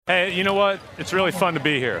Hey, you know what? It's really fun to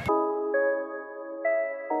be here.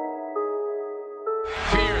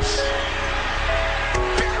 Pierce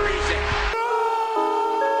buries it.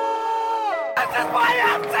 This is my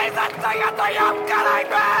end season. Do you think I'm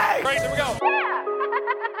kidding me? Great, here we go.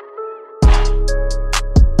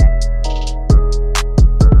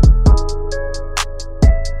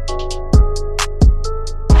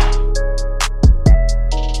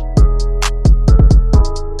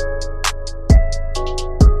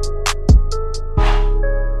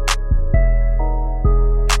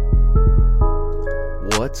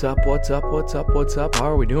 What's up? How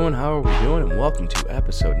are we doing? And welcome to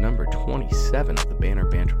episode number 27 of the Banner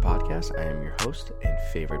Banter podcast. I am your host and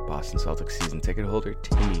favorite Boston Celtics season ticket holder,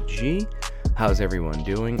 Timmy G. How's everyone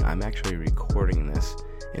doing? I'm actually recording this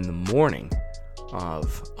in the morning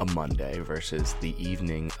of a Monday versus the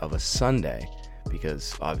evening of a Sunday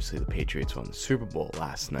because obviously the Patriots won the Super Bowl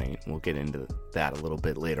last night. We'll get into that a little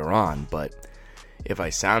bit later on, but if I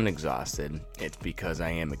sound exhausted, it's because I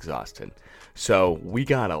am exhausted. So we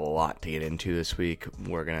got a lot to get into this week.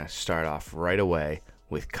 We're going to start off right away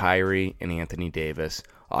with Kyrie and Anthony Davis.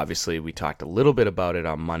 Obviously, we talked a little bit about it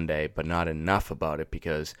on Monday, but not enough about it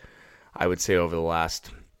because I would say over the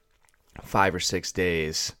last 5 or 6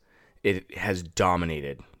 days, it has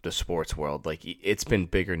dominated the sports world. Like, it's been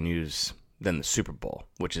bigger news than the Super Bowl,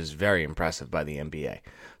 which is very impressive by the NBA.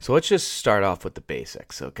 So let's just start off with the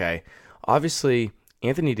basics, okay? Obviously,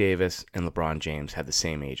 Anthony Davis and LeBron James have the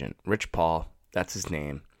same agent. Rich Paul, that's his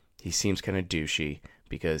name. He seems kind of douchey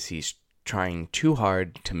because he's trying too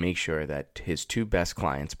hard to make sure that his two best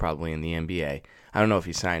clients, probably in the NBA, I don't know if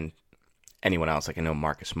he signed anyone else. Like I know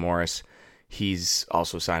Marcus Morris, he's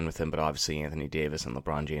also signed with him, but obviously Anthony Davis and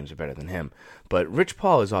LeBron James are better than him. But Rich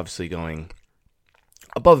Paul is obviously going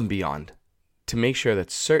above and beyond to make sure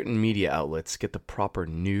that certain media outlets get the proper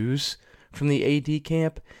news from the AD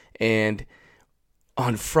camp. And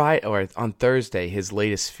on Thursday, his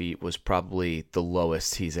latest feat was probably the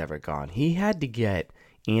lowest he's ever gone. He had to get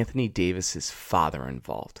Anthony Davis's father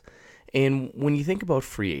involved. And when you think about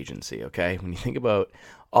free agency, okay, when you think about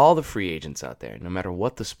all the free agents out there, no matter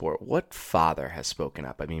what the sport, what father has spoken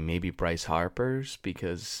up? I mean, maybe Bryce Harper's,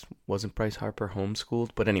 because wasn't Bryce Harper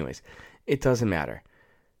homeschooled? But anyways, it doesn't matter.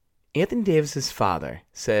 Anthony Davis's father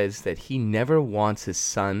says that he never wants his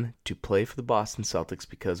son to play for the Boston Celtics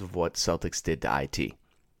because of what Celtics did to IT,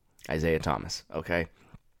 Isaiah Thomas, okay?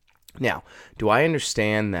 Now, do I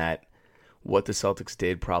understand that what the Celtics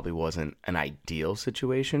did probably wasn't an ideal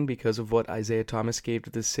situation because of what Isaiah Thomas gave to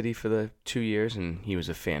the city for the 2 years, and he was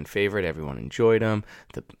a fan favorite, everyone enjoyed him,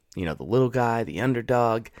 the little guy, the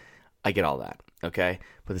underdog, I get all that, okay?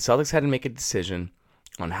 But the Celtics had to make a decision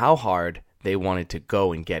on how hard they wanted to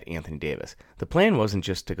go and get Anthony Davis. The plan wasn't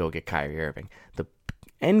just to go get Kyrie Irving. The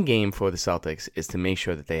end game for the Celtics is to make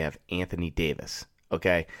sure that they have Anthony Davis,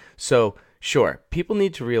 okay? So, sure, people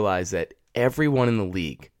need to realize that everyone in the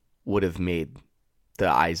league would have made the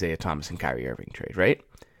Isaiah Thomas and Kyrie Irving trade, right?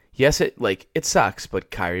 Yes, it sucks, but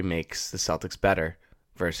Kyrie makes the Celtics better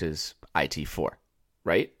versus IT4,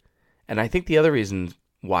 right? And I think the other reason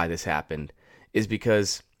why this happened is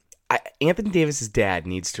because Anthony Davis's dad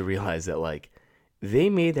needs to realize that they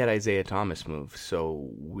made that Isaiah Thomas move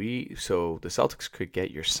so the Celtics could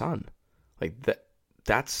get your son.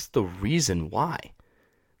 That's the reason why.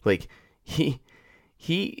 He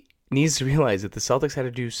needs to realize that the Celtics had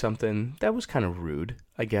to do something that was kind of rude,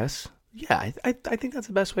 I guess. Yeah, I think that's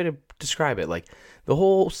the best way to describe it. The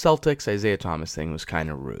whole Celtics Isaiah Thomas thing was kind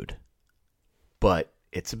of rude. But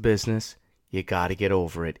it's a business. You got to get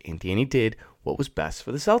over it. And Danny did what was best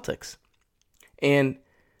for the Celtics. And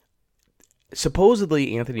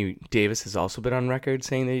supposedly Anthony Davis has also been on record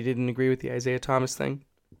saying that he didn't agree with the Isaiah Thomas thing.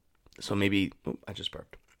 So maybe, I just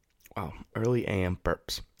burped. Wow, early AM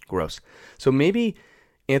burps. Gross. So maybe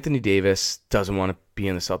Anthony Davis doesn't want to be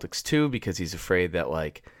in the Celtics too because he's afraid that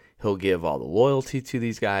he'll give all the loyalty to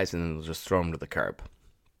these guys and then they'll just throw him to the curb.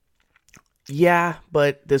 Yeah,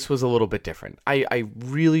 but this was a little bit different. I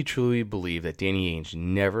really, truly believe that Danny Ainge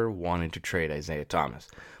never wanted to trade Isaiah Thomas.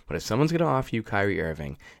 But if someone's going to offer you Kyrie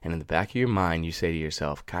Irving, and in the back of your mind you say to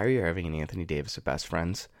yourself, Kyrie Irving and Anthony Davis are best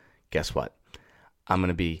friends, guess what? I'm going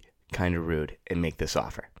to be kind of rude and make this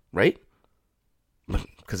offer, right?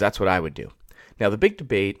 Because that's what I would do. Now, the big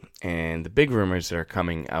debate and the big rumors that are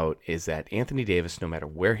coming out is that Anthony Davis, no matter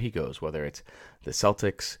where he goes, whether it's the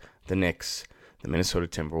Celtics, the Knicks, the Minnesota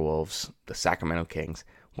Timberwolves, the Sacramento Kings,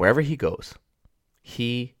 wherever he goes,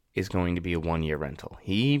 he is going to be a one-year rental.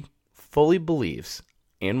 He fully believes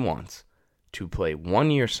and wants to play 1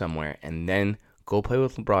 year somewhere and then go play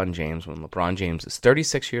with LeBron James when LeBron James is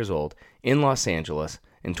 36 years old in Los Angeles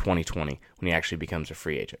in 2020 when he actually becomes a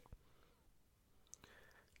free agent.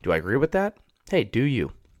 Do I agree with that? Hey, do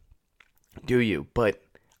you? Do you? But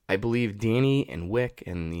I believe Danny and Wick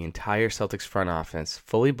and the entire Celtics front office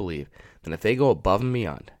fully believe that if they go above and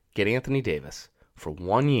beyond, get Anthony Davis for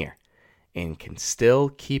 1 year, and can still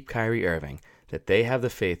keep Kyrie Irving, that they have the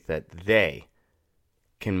faith that they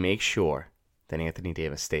can make sure that Anthony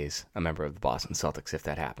Davis stays a member of the Boston Celtics if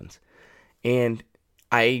that happens. And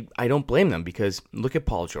I don't blame them, because look at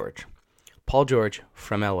Paul George. Paul George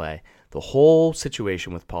from LA, the whole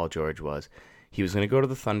situation with Paul George was he was going to go to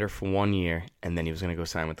the Thunder for 1 year, and then he was going to go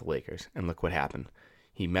sign with the Lakers. And look what happened.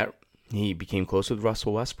 He became close with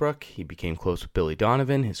Russell Westbrook. He became close with Billy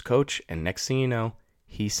Donovan, his coach. And next thing you know,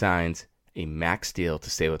 he signs a max deal to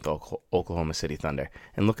stay with the Oklahoma City Thunder.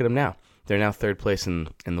 And look at them now. They're now third place in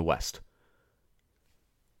the West.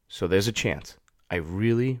 So there's a chance. I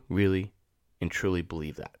really, really, and truly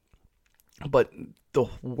believe that. But the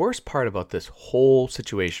worst part about this whole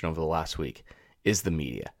situation over the last week is the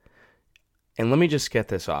media. And let me just get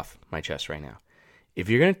this off my chest right now. If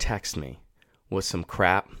you're going to text me with some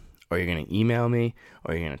crap, or you're going to email me,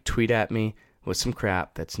 or you're going to tweet at me with some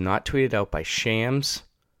crap that's not tweeted out by Shams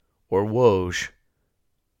or Woj,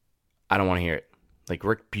 I don't want to hear it. Like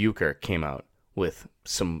Rick Bucher came out with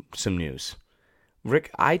some news.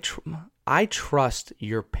 Rick, I trust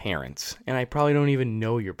your parents, and I probably don't even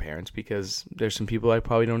know your parents, because there's some people I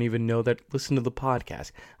probably don't even know that listen to the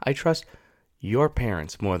podcast. I trust your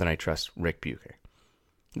parents more than I trust Rick Bucher.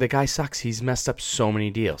 The guy sucks. He's messed up so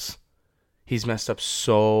many deals. He's messed up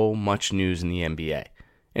so much news in the NBA.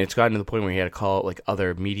 And it's gotten to the point where he had to call out like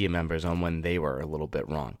other media members on when they were a little bit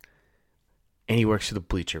wrong. And he works for the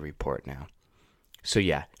Bleacher Report now. So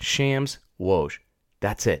yeah, Shams, Woj,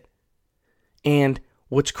 that's it. And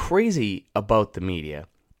what's crazy about the media,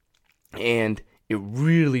 and it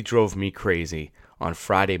really drove me crazy on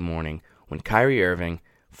Friday morning when Kyrie Irving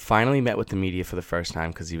finally met with the media for the first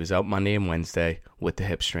time, because he was out Monday and Wednesday with the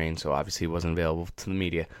hip strain, so obviously he wasn't available to the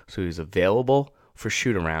media. So he was available for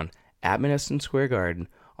shoot-around at Madison Square Garden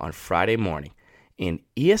on Friday morning. And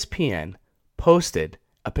ESPN posted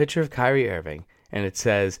a picture of Kyrie Irving, and it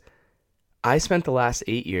says, "I spent the last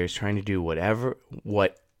 8 years trying to do what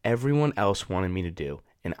everyone else wanted me to do,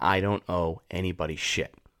 and I don't owe anybody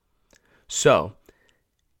shit." So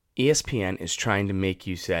ESPN is trying to make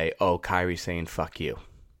you say, oh, Kyrie's saying fuck you.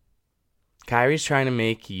 Kyrie's trying to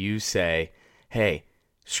make you say, hey,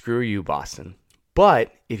 screw you, Boston.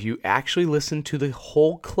 But if you actually listen to the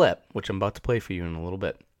whole clip, which I'm about to play for you in a little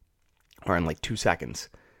bit, or in like 2 seconds,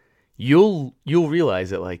 you'll realize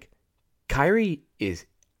that like Kyrie is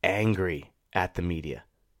angry at the media.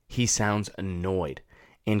 He sounds annoyed.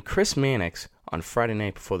 And Chris Mannix on Friday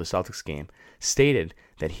night before the Celtics game stated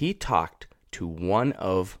that he talked to one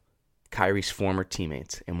of Kyrie's former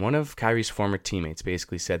teammates. And one of Kyrie's former teammates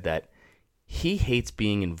basically said that he hates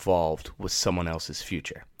being involved with someone else's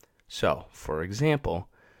future. So, for example,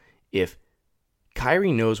 if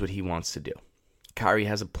Kyrie knows what he wants to do, Kyrie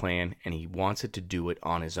has a plan and he wants it to do it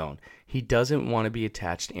on his own. He doesn't want to be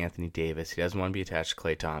attached to Anthony Davis. He doesn't want to be attached to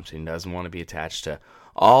Klay Thompson. He doesn't want to be attached to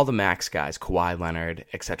all the max guys, Kawhi Leonard,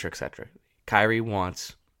 etc., etc. Kyrie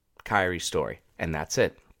wants Kyrie's story, and that's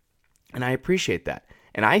it. And I appreciate that.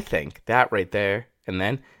 And I think that right there and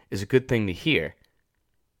then is a good thing to hear.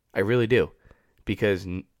 I really do. Because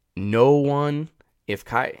no one, if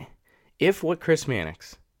what Chris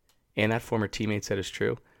Mannix and that former teammate said is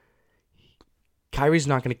true, Kyrie's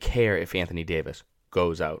not going to care if Anthony Davis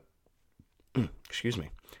goes out,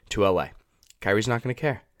 to LA. Kyrie's not going to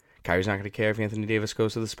care. Kyrie's not going to care if Anthony Davis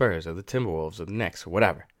goes to the Spurs or the Timberwolves or the Knicks or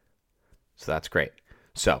whatever. So that's great.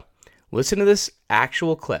 So listen to this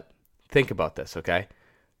actual clip. Think about this, okay?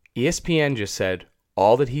 ESPN just said,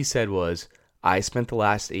 all that he said was, I spent the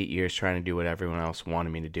last 8 years trying to do what everyone else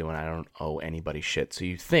wanted me to do, and I don't owe anybody shit. So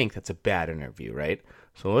you think that's a bad interview, right?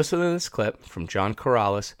 So listen to this clip from John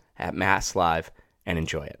Corrales at Mass Live and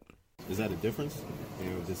enjoy it. Is that a difference?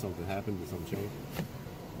 Did something happen? Did something change?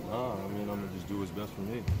 No, I mean, I'm going to just do what's best for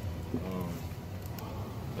me.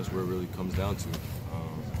 That's where it really comes down to.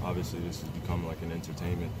 Obviously, this has become like an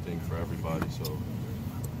entertainment thing for everybody. So,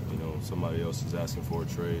 somebody else is asking for a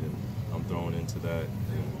trade, and I'm throwing into that,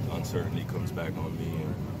 and the uncertainty comes back on me.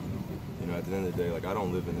 And, at the end of the day, like, I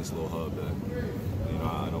don't live in this little hub that,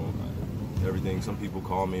 everything, some people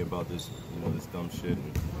call me about this, this dumb shit.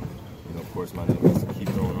 And, of course, my name is to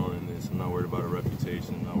keep going on in this. I'm not worried about a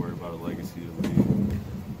reputation. I'm not worried about a legacy of the league.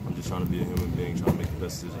 I'm just trying to be a human being, trying to make the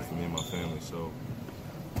best decision for me and my family. So,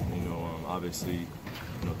 obviously,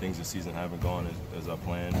 things this season haven't gone as I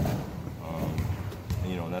planned.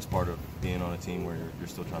 and that's part of being on a team where you're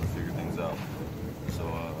still trying to figure things out. So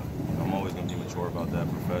I'm always going to be mature about that,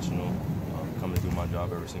 professional, come and do my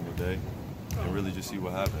job every single day, and really just see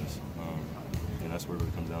what happens. And that's what it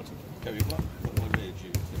really comes down to. Kevin, what motivated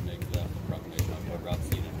you to make that proclamation? What route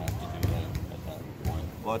you didn't have to do that at that point?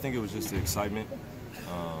 Well, I think it was just the excitement,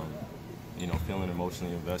 feeling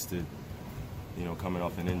emotionally invested, coming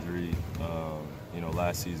off an injury,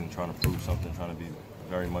 last season, trying to prove something, trying to be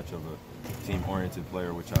very much of a team-oriented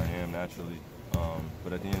player, which I am naturally.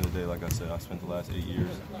 But at the end of the day, like I said, I spent the last 8 years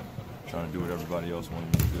trying to do what everybody else wanted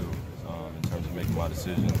me to do in terms of making my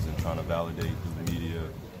decisions and trying to validate through the media,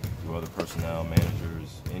 through other personnel,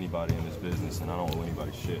 managers, anybody in this business, and I don't owe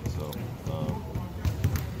anybody shit. So,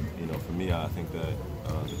 for me, I think that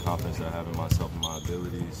the confidence that I have in myself and my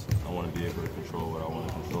abilities, I want to be able to control what I want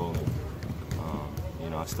to control.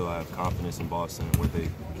 And, I still have confidence in Boston and what they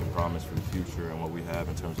can promise for the future and what we have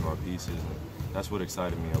in terms of our pieces. And that's what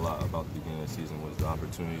excited me a lot about the beginning of the season, was the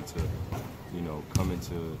opportunity to, come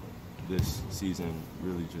into this season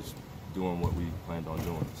really just doing what we planned on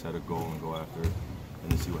doing, set a goal and go after it,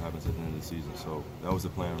 and then see what happens at the end of the season. So that was the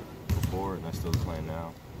plan before, and that's still the plan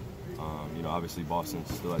now. Obviously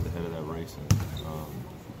Boston's still at the head of that race, and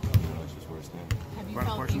that's just where it stands. Have you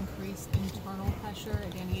felt increased internal pressure?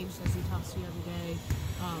 Danny Ainge says he talks to you every day,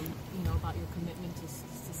 about your commitment to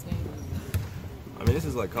staying. I mean, this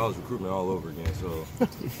is like college recruitment all over again, so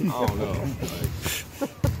I don't know.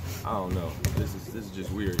 I don't know. This is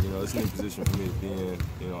just weird. It's a new position for me to be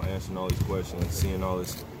in, answering all these questions, seeing all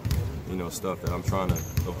this, stuff that I'm trying to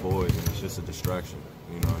avoid, and it's just a distraction.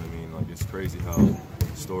 You know what I mean? Like, it's crazy how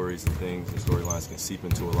stories and things and storylines can seep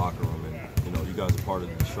into a locker room, and, you guys are part of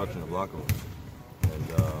the destruction of locker rooms. And,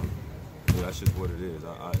 that's just what it is.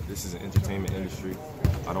 This is an entertainment industry.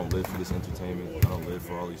 I don't live for this entertainment. I don't live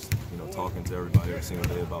for all these, talking to everybody every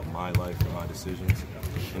single day about my life and my decisions.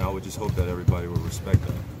 And I would just hope that everybody would respect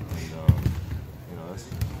that. And,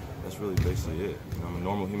 that's really basically it. I'm a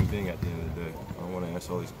normal human being at the end of the day. I don't want to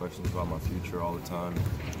answer all these questions about my future all the time.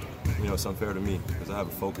 It's unfair to me because I have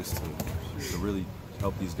a focus to really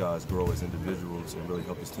help these guys grow as individuals and really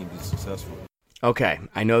help this team be successful. Okay,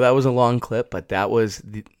 I know that was a long clip, but that was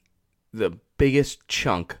the biggest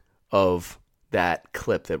chunk of that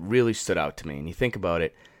clip that really stood out to me. And you think about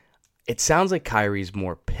it, it sounds like Kyrie's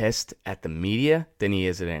more pissed at the media than he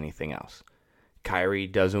is at anything else. Kyrie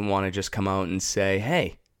doesn't want to just come out and say,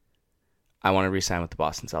 hey, I want to re-sign with the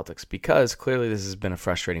Boston Celtics, because clearly this has been a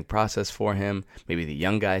frustrating process for him. Maybe the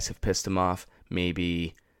young guys have pissed him off.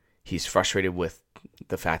 Maybe he's frustrated with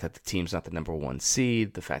the fact that the team's not the number 1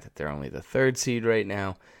 seed, the fact that they're only the 3rd seed right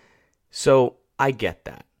now. So I get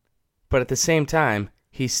that. But at the same time,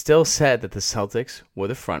 he still said that the Celtics were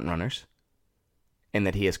the front runners and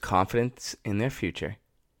that he has confidence in their future.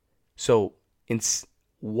 So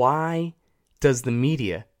why does the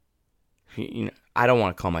media, I don't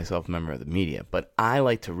want to call myself a member of the media, but I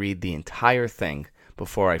like to read the entire thing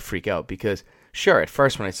before I freak out, because sure, at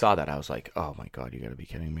first when I saw that, I was like, oh my God, you got to be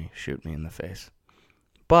kidding me. Shoot me in the face.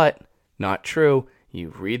 But not true. You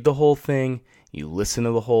read the whole thing. You listen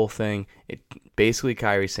to the whole thing. It basically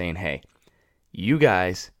Kyrie saying, hey, you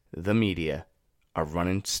guys, the media, are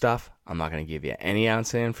running stuff. I'm not going to give you any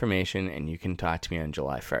ounce of information, and you can talk to me on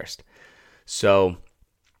July 1st. So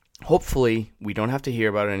hopefully we don't have to hear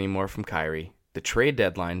about it anymore from Kyrie. The trade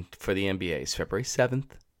deadline for the NBA is February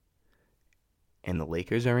 7th, and the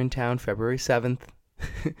Lakers are in town February 7th,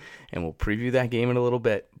 and we'll preview that game in a little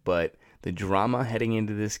bit. But the drama heading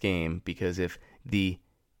into this game, because if the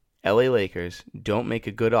LA Lakers don't make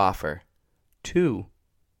a good offer to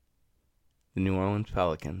the New Orleans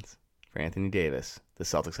Pelicans for Anthony Davis, the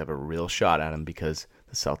Celtics have a real shot at him, because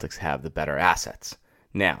the Celtics have the better assets.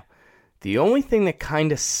 Now, the only thing that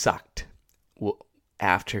kind of sucked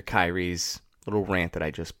after Kyrie's little rant that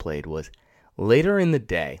I just played was later in the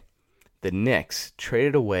day, the Knicks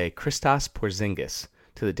traded away Kristaps Porzingis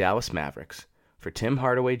to the Dallas Mavericks for Tim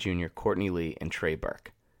Hardaway Jr., Courtney Lee, and Trey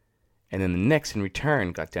Burke. And then the Knicks, in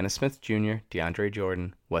return, got Dennis Smith Jr., DeAndre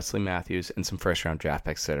Jordan, Wesley Matthews, and some first-round draft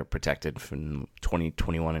picks that are protected from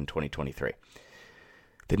 2021 and 2023.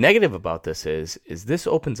 The negative about this is this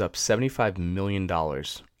opens up $75 million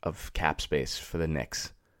of cap space for the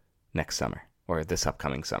Knicks next summer, or this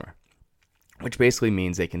upcoming summer, which basically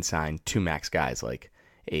means they can sign 2 max guys like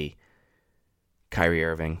a Kyrie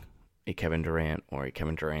Irving, a Kevin Durant, or a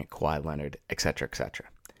Kevin Durant, Kawhi Leonard, etc., etc.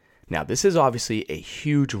 Now, this is obviously a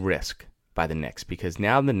huge risk by the Knicks, because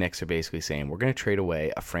now the Knicks are basically saying, we're going to trade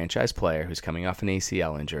away a franchise player who's coming off an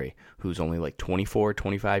ACL injury, who's only like 24,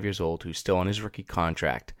 25 years old, who's still on his rookie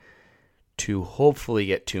contract, to hopefully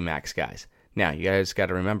get 2 max guys. Now, you guys got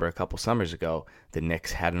to remember a couple summers ago, the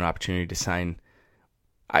Knicks had an opportunity to sign,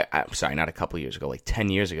 I'm sorry, not a couple years ago, like 10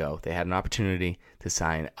 years ago, they had an opportunity to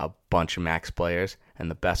sign a bunch of max players,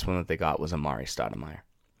 and the best one that they got was Amari Stoudemire.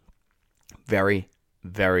 Very,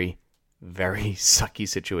 very, very sucky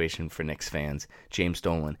situation for Knicks fans. James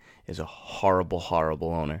Dolan is a horrible,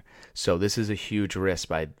 horrible owner. So this is a huge risk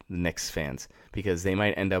by the Knicks fans because they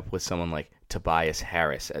might end up with someone like Tobias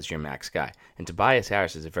Harris as your max guy. And Tobias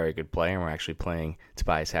Harris is a very good player, and we're actually playing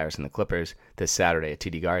Tobias Harris and the Clippers this Saturday at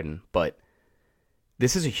TD Garden. But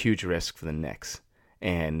this is a huge risk for the Knicks.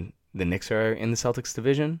 And the Knicks are in the Celtics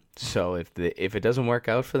division, so if it doesn't work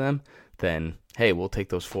out for them, then, hey, we'll take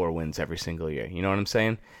those 4 wins every single year. You know what I'm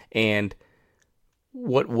saying? And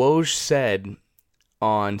what Woj said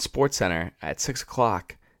on SportsCenter at 6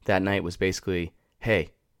 o'clock that night was basically, hey,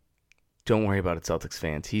 don't worry about it, Celtics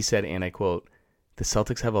fans. He said, and I quote,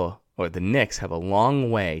 the Knicks have a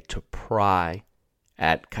long way to pry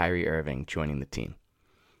at Kyrie Irving joining the team.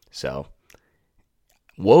 So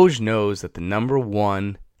Woj knows that the number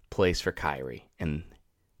one place for Kyrie and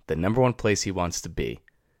the number one place he wants to be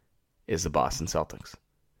is the Boston Celtics.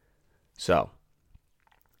 So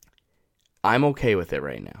I'm okay with it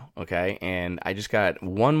right now, okay? And I just got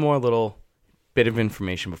one more little bit of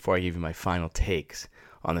information before I give you my final takes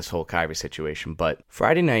on this whole Kyrie situation. But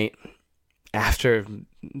Friday night, after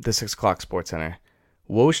the 6 o'clock SportsCenter,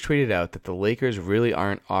 Woj tweeted out that the Lakers really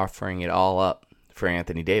aren't offering it all up for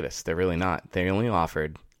Anthony Davis. They're really not. They only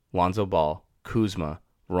offered Lonzo Ball, Kuzma,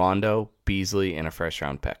 Rondo, Beasley, and a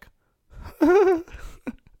first-round pick.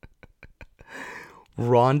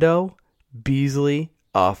 Rondo, Beasley,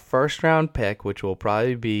 a first-round pick, which will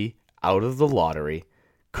probably be out of the lottery,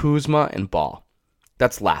 Kuzma, and Ball.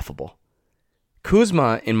 That's laughable.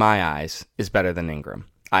 Kuzma, in my eyes, is better than Ingram.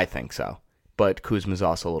 I think so. But Kuzma's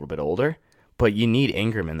also a little bit older. But you need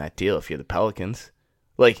Ingram in that deal if you're the Pelicans.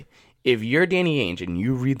 Like, if you're Danny Ainge and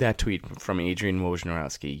you read that tweet from Adrian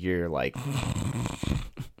Wojnarowski, you're like,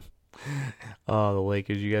 oh, the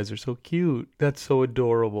Lakers, you guys are so cute. That's so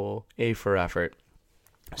adorable. A for effort.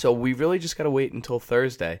 So we really just got to wait until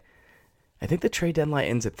Thursday. I think the trade deadline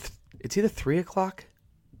ends at, it's either 3 o'clock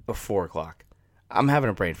or 4 o'clock. I'm having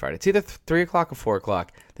a brain fart. It's either 3 o'clock or 4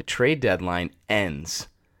 o'clock. The trade deadline ends.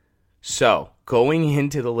 So going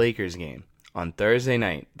into the Lakers game on Thursday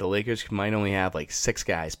night, the Lakers might only have like 6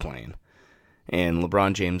 guys playing. And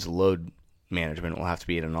LeBron James' load management will have to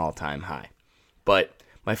be at an all-time high. But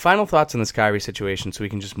my final thoughts on this Kyrie situation, so we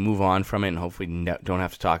can just move on from it and hopefully don't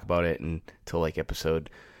have to talk about it until like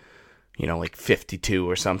episode, like 52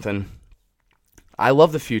 or something. I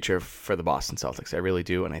love the future for the Boston Celtics. I really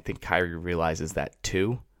do, and I think Kyrie realizes that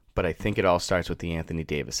too. But I think it all starts with the Anthony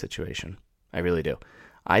Davis situation. I really do.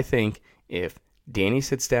 I think if Danny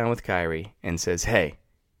sits down with Kyrie and says, hey,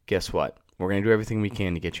 guess what? We're going to do everything we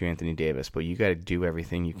can to get you Anthony Davis, but you got to do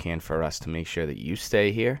everything you can for us to make sure that you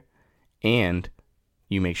stay here and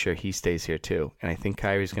you make sure he stays here too. And I think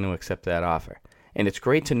Kyrie's going to accept that offer. And it's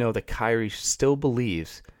great to know that Kyrie still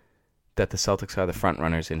believes that the Celtics are the front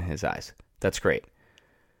runners in his eyes. That's great.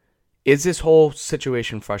 Is this whole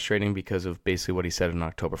situation frustrating because of basically what he said on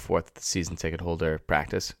October 4th at the season ticket holder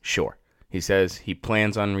practice? Sure. He says he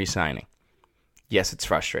plans on re-signing. Yes, it's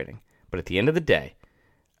frustrating. But at the end of the day,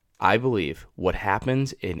 I believe what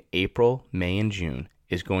happens in April, May, and June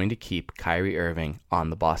is going to keep Kyrie Irving on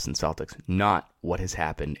the Boston Celtics, not what has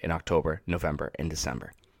happened in October, November, and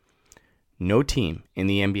December. No team in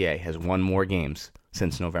the NBA has won more games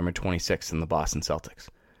since November 26th than the Boston Celtics.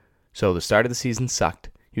 So the start of the season sucked.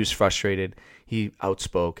 He was frustrated. He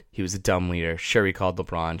outspoke. He was a dumb leader. Sure, he called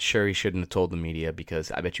LeBron. Sure, he shouldn't have told the media because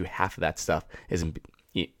I bet you half of that stuff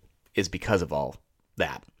is because of all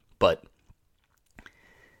that. But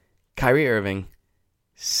Kyrie Irving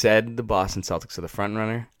said the Boston Celtics are the front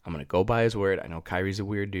runner. I'm going to go by his word. I know Kyrie's a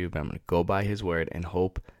weird dude, but I'm going to go by his word and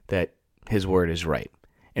hope that his word is right.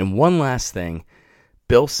 And one last thing,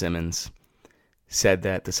 Bill Simmons said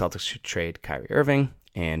that the Celtics should trade Kyrie Irving,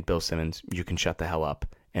 and Bill Simmons, you can shut the hell up,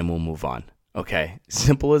 and we'll move on. Okay,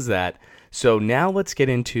 simple as that. So now let's get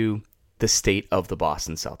into the state of the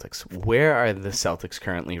Boston Celtics. Where are the Celtics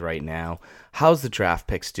currently right now? How's the draft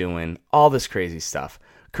picks doing? All this crazy stuff.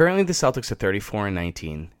 Currently, the Celtics are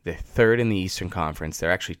 34-19. They're third in the Eastern Conference.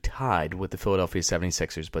 They're actually tied with the Philadelphia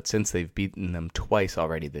 76ers, but since they've beaten them twice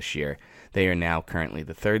already this year, they are now currently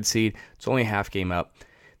the third seed. It's only a half game up.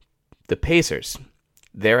 The Pacers,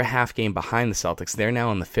 they're a half game behind the Celtics. They're now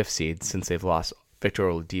on the fifth seed since they've lost Victor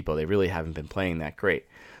Oladipo. They really haven't been playing that great.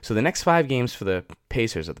 So the next 5 games for the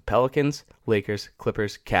Pacers are the Pelicans, Lakers,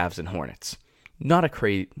 Clippers, Cavs, and Hornets. Not a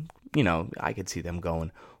I could see them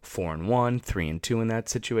going 4-1, 3-2 in that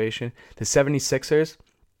situation. The 76ers,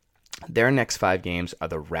 their next 5 games are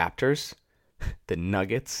the Raptors, the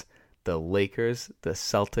Nuggets, the Lakers, the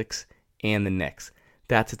Celtics, and the Knicks.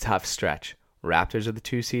 That's a tough stretch. Raptors are the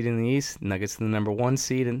 2 seed in the East. Nuggets are the number 1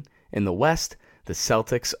 seed in the West. The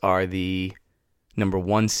Celtics are the number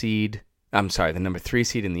 1 seed. The number 3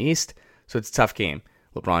 seed in the East. So it's a tough game.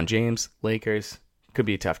 LeBron James, Lakers, could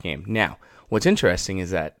be a tough game. Now, what's interesting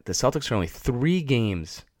is that the Celtics are only 3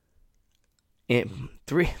 games.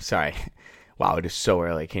 Wow, it is so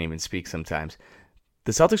early. I can't even speak sometimes.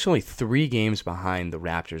 The Celtics are only 3 games behind the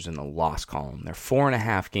Raptors in the loss column. They're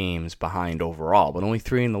 4.5 games behind overall, but only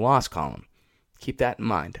 3 in the loss column. Keep that in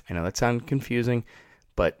mind. I know that sounds confusing,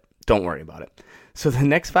 but don't worry about it. So the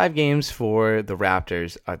next 5 games for the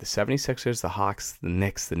Raptors are the 76ers, the Hawks, the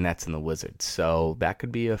Knicks, the Nets, and the Wizards. So that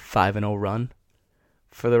could be a 5-0 run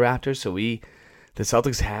for the Raptors. So the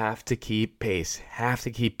Celtics have to keep pace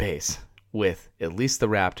with at least the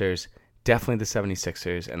Raptors, definitely the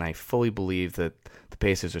 76ers, and I fully believe that the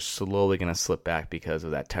Pacers are slowly going to slip back because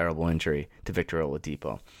of that terrible injury to Victor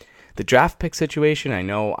Oladipo. The draft pick situation, I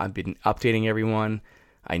know I've been updating everyone.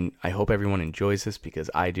 I hope everyone enjoys this because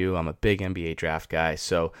I do. I'm a big NBA draft guy.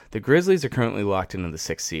 So the Grizzlies are currently locked into the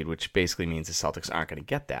 6th seed, which basically means the Celtics aren't going to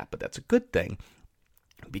get that, but that's a good thing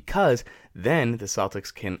because then the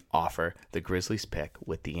Celtics can offer the Grizzlies pick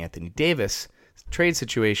with the Anthony Davis trade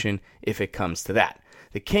situation if it comes to that.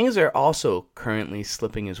 The Kings are also currently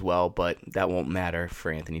slipping as well, but that won't matter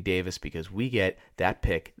for Anthony Davis because we get that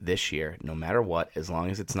pick this year no matter what, as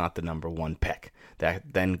long as it's not the number 1 pick.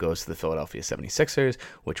 That then goes to the Philadelphia 76ers,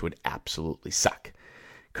 which would absolutely suck.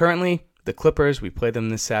 Currently, the Clippers, we play them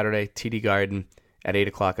this Saturday, TD Garden at 8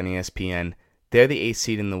 o'clock on ESPN. They're the 8th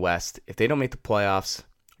seed in the West. If they don't make the playoffs,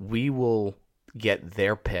 we will get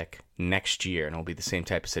their pick next year, and it'll be the same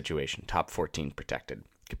type of situation, top 14 protected.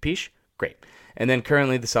 Capiche? Great. And then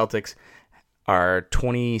currently the Celtics are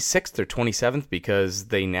 26th or 27th because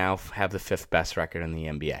they now have the 5th best record in the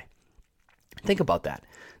NBA. Think about that.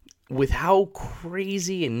 With how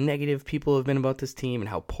crazy and negative people have been about this team and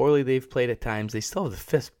how poorly they've played at times, they still have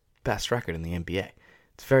the 5th best record in the NBA.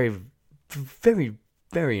 It's very, very,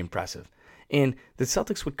 very impressive. And the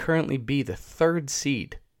Celtics would currently be the 3rd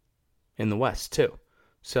seed in the West, too.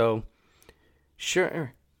 So,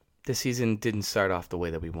 sure, the season didn't start off the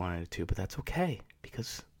way that we wanted it to, but that's okay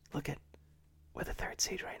because we're the 3rd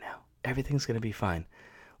seed right now. Everything's going to be fine.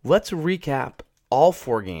 Let's recap all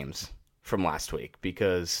 4 games from last week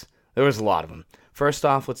because there was a lot of them. First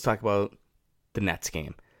off, let's talk about the Nets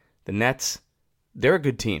game. The Nets, they're a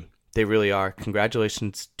good team. They really are.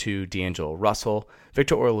 Congratulations to D'Angelo Russell.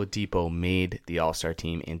 Victor Oladipo made the All-Star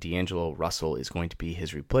team, and D'Angelo Russell is going to be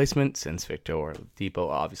his replacement since Victor Oladipo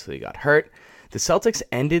obviously got hurt. The Celtics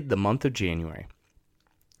ended the month of January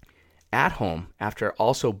at home after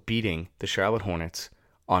also beating the Charlotte Hornets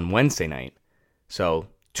on Wednesday night. So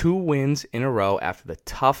 2 wins in a row after the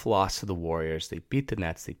tough loss to the Warriors. They beat the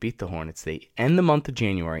Nets. They beat the Hornets. They end the month of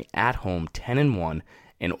January at home 10-1.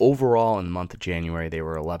 And overall in the month of January, they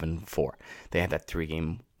were 11-4. They had that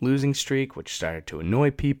 3-game losing streak, which started to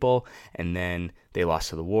annoy people. And then they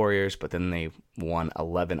lost to the Warriors, but then they won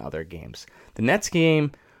 11 other games. The Nets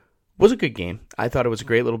game was a good game. I thought it was a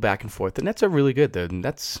great little back and forth. The Nets are really good.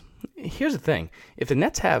 Here's the thing. If the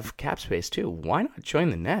Nets have cap space too, why not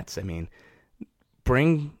join the Nets? I mean,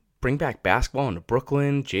 bring back basketball into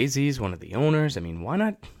Brooklyn. Jay-Z's one of the owners. I mean, why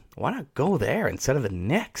not go there instead of the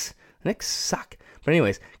Knicks? The Knicks suck. But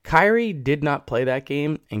anyways, Kyrie did not play that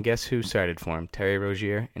game, and guess who started for him? Terry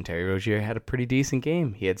Rozier, and Terry Rozier had a pretty decent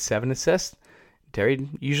game. He had 7 assists. Terry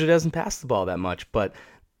usually doesn't pass the ball that much, but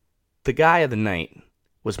the guy of the night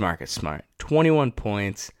was Marcus Smart. 21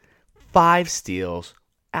 points, 5 steals,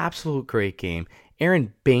 absolute great game.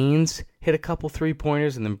 Aaron Baines hit a couple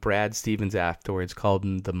 3-pointers, and then Brad Stevens afterwards called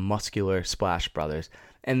them the Muscular Splash Brothers.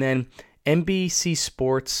 And then NBC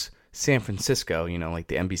Sports San Francisco, like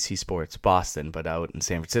the NBC Sports Boston, but out in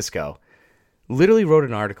San Francisco, literally wrote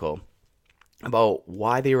an article about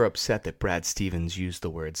why they were upset that Brad Stevens used the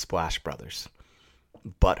word Splash Brothers.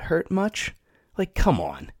 Butt hurt much? Come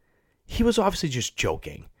on. He was obviously just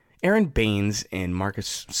joking. Aaron Baines and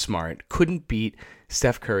Marcus Smart couldn't beat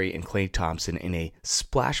Steph Curry and Klay Thompson in a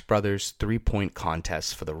Splash Brothers 3-point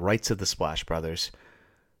contest for the rights of the Splash Brothers.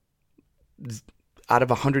 Out of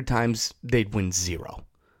 100 times, they'd win 0.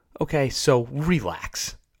 Okay, so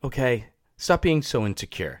relax. Okay? Stop being so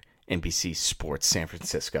insecure, NBC Sports San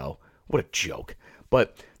Francisco. What a joke.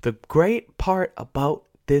 But the great part about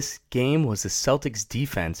this game was the Celtics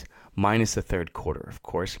defense minus the third quarter, of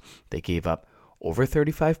course. They gave up over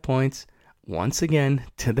 35 points, once again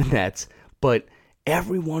to the Nets, but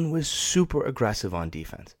everyone was super aggressive on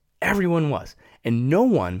defense. Everyone was. And no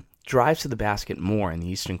one drives to the basket more in the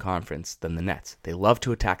Eastern Conference than the Nets. They love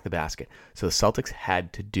to attack the basket. So the Celtics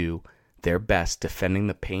had to do their best defending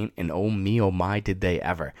the paint, and oh me, oh my, did they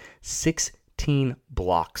ever. 16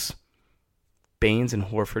 blocks. Baines and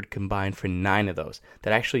Horford combined for 9 of those.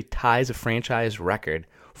 That actually ties a franchise record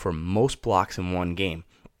for most blocks in one game.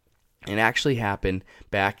 It actually happened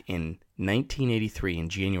back in 1983 in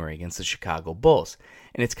January against the Chicago Bulls.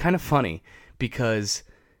 And it's kind of funny because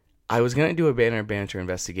I was going to do a banter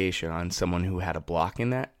investigation on someone who had blocks in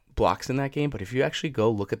that game, but if you actually go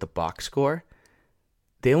look at the box score,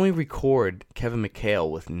 they only record Kevin McHale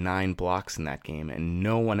with 9 blocks in that game and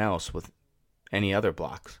no one else with any other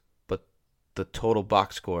blocks. But the total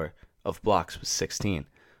box score of blocks was 16.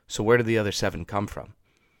 So where did the other 7 come from?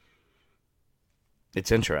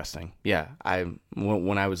 It's interesting. Yeah,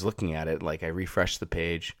 when I was looking at it, like I refreshed the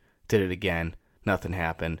page, did it again, nothing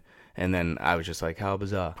happened, and then I was just like, how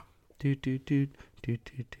bizarre. How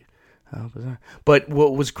bizarre. But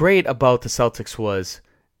what was great about the Celtics was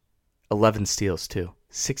 11 steals too.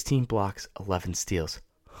 16 blocks, 11 steals.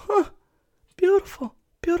 Huh. Beautiful.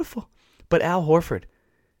 Beautiful. But Al Horford,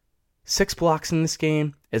 6 blocks in this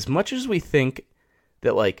game. As much as we think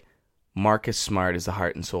that like Marcus Smart is the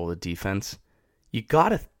heart and soul of the defense, you got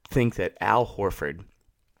to think that Al Horford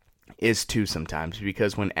is too sometimes,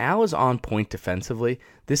 because when Al is on point defensively,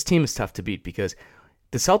 this team is tough to beat because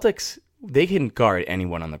the Celtics, they can guard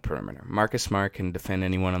anyone on the perimeter. Marcus Smart can defend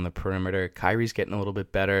anyone on the perimeter. Kyrie's getting a little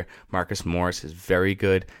bit better. Marcus Morris is very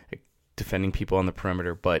good at defending people on the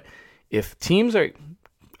perimeter. But if teams are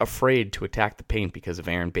afraid to attack the paint because of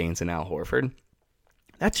Aaron Baines and Al Horford,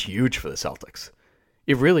 that's huge for the Celtics.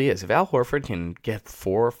 It really is. If Al Horford can get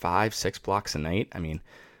 4, 5, 6 blocks a night, I mean,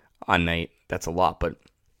 on night, that's a lot. But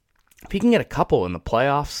if he can get a couple in the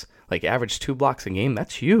playoffs, like average 2 blocks a game,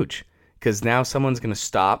 that's huge. Because now someone's going to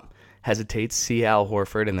stop, hesitate, see Al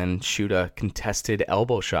Horford, and then shoot a contested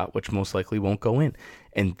elbow shot, which most likely won't go in.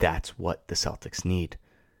 And that's what the Celtics need.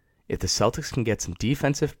 If the Celtics can get some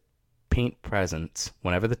defensive paint presence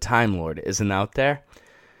whenever the Time Lord isn't out there,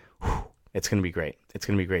 it's going to be great. It's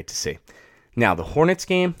going to be great to see. Now, the Hornets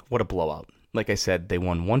game, what a blowout. Like I said, they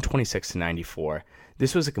won 126-94.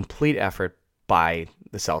 This was a complete effort by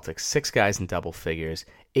the Celtics. 6 guys in double figures,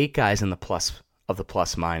 8 guys in the plus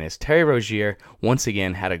minus. Terry Rozier, once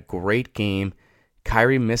again, had a great game.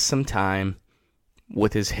 Kyrie missed some time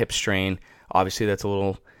with his hip strain. Obviously, that's a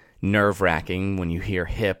little nerve-wracking when you hear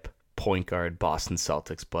hip, point guard, Boston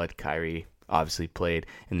Celtics, but Kyrie obviously played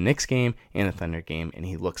in the Knicks game and the Thunder game, and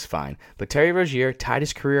he looks fine. But Terry Rozier tied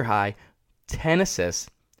his career high, 10 assists,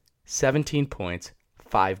 17 points,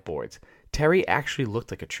 5 boards. Terry actually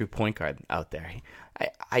looked like a true point guard out there.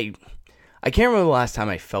 I can't remember the last time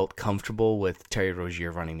I felt comfortable with Terry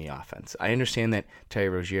Rozier running the offense. I understand that Terry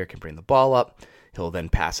Rozier can bring the ball up, he'll then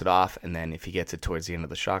pass it off, and then if he gets it towards the end of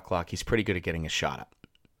the shot clock, he's pretty good at getting a shot up.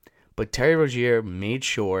 But Terry Rozier made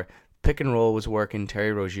sure pick and roll was working.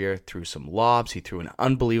 Terry Rozier threw some lobs. He threw an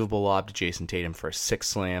unbelievable lob to Jason Tatum for a 6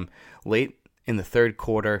 slam late in the third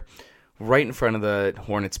quarter, right in front of the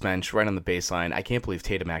Hornets bench, right on the baseline. I can't believe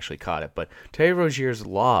Tatum actually caught it, but Terry Rozier's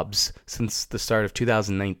lobs since the start of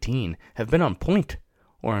 2019 have been on point,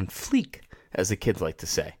 or on fleek, as the kids like to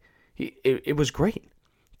say. It was great.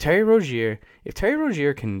 If Terry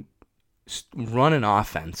Rozier can run an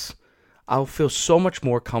offense, I'll feel so much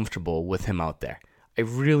more comfortable with him out there. I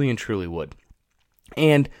really and truly would.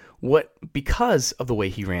 And because of the way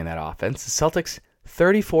he ran that offense, the Celtics,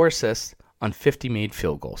 34 assists on 50 made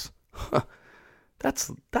field goals.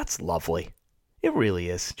 That's lovely. It really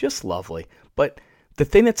is. Just lovely. But the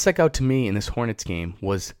thing that stuck out to me in this Hornets game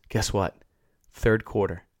was, guess what? Third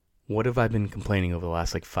quarter. What have I been complaining over the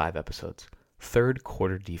last 5 episodes? Third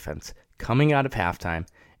quarter defense. Coming out of halftime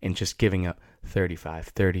and just giving up 35,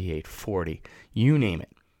 38, 40. You name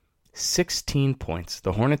it. 16 points.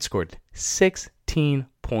 The Hornets scored 16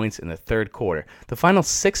 points in the third quarter. The final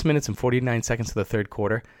 6 minutes and 49 seconds of the third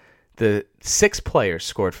quarter, the 6 players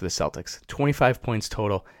scored for the Celtics, 25 points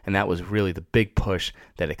total, and that was really the big push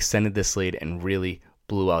that extended this lead and really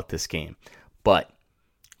blew out this game. But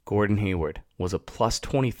Gordon Hayward was a plus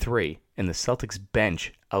 23, and the Celtics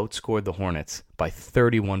bench outscored the Hornets by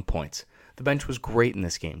 31 points. The bench was great in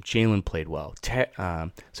this game. Jalen played well.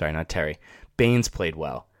 Baines played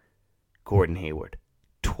well. Gordon Hayward,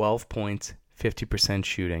 12 points, 50%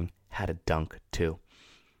 shooting, had a dunk too.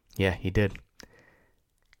 Yeah, he did.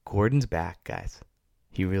 Gordon's back, guys.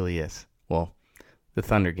 He really is. Well, the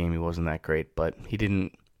Thunder game, he wasn't that great, but he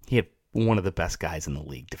had one of the best guys in the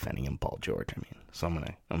league defending him, Paul George. I mean, so I'm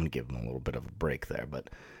gonna give him a little bit of a break there. But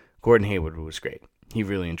Gordon Hayward was great. He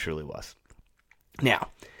really and truly was. Now,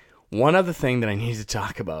 one other thing that I need to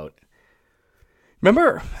talk about.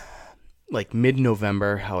 Remember, like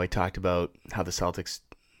mid-November, how I talked about how the Celtics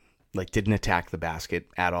didn't attack the basket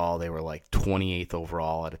at all. They were 28th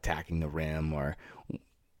overall at attacking the rim or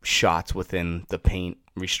shots within the paint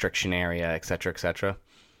restriction area, etc., etc.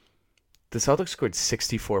 The Celtics scored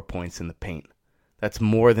 64 points in the paint. That's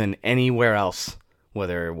more than anywhere else,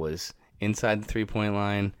 whether it was inside the three-point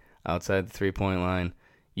line, outside the three-point line,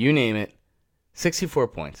 you name it, 64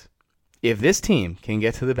 points. If this team can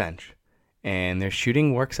get to the bench and their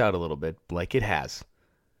shooting works out a little bit like it has,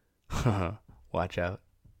 watch out.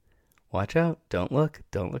 Watch out. Don't look.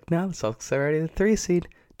 Don't look now. The Celtics are already the 3 seed.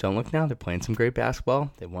 Don't look now. They're playing some great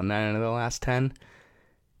basketball. They won 9 out of the last 10.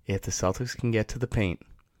 If the Celtics can get to the paint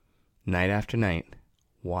night after night,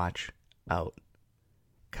 watch out.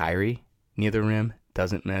 Kyrie, near the rim,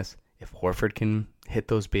 doesn't miss. If Horford can hit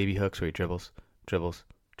those baby hooks where he dribbles,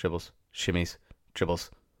 shimmies,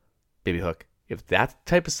 dribbles, baby hook. If that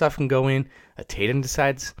type of stuff can go in, a Tatum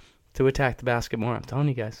decides to attack the basket more. I'm telling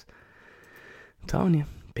you guys. I'm telling you.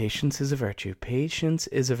 Patience is a virtue. Patience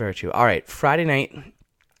is a virtue. All right, Friday night,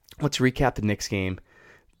 let's recap the Knicks game.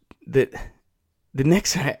 The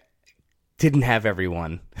Knicks didn't have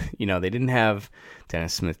everyone. They didn't have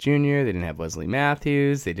Dennis Smith Jr., they didn't have Wesley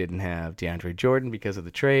Matthews, they didn't have DeAndre Jordan because of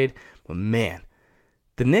the trade. But man,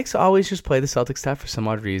 the Knicks always just play the Celtics tough for some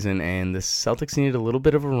odd reason, and the Celtics needed a little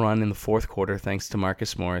bit of a run in the fourth quarter thanks to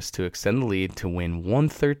Marcus Morris to extend the lead to win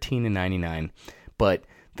 113-99. But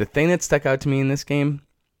the thing that stuck out to me in this game,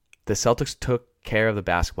 the Celtics took care of the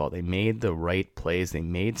basketball. They made the right plays. They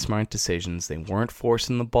made smart decisions. They weren't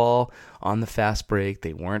forcing the ball on the fast break.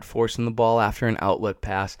 They weren't forcing the ball after an outlet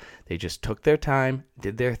pass. They just took their time,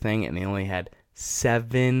 did their thing, and they only had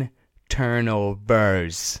 7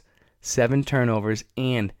 turnovers. 7 turnovers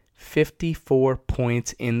and 54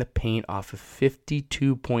 points in the paint off of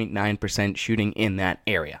 52.9% shooting in that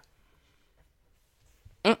area.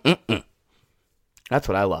 That's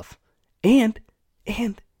what I love. And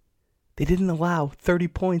they didn't allow 30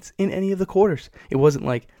 points in any of the quarters. It wasn't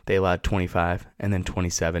like they allowed 25 and then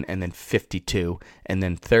 27 and then 52 and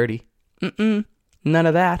then 30. None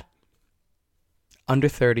of that. Under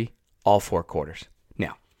 30, all 4 quarters.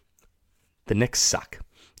 Now, the Knicks suck.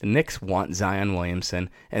 The Knicks want Zion Williamson,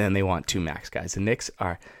 and then they want 2 max guys. The Knicks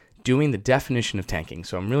are doing the definition of tanking,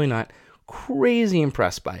 so I'm really not crazy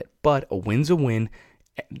impressed by it. But a win's a win.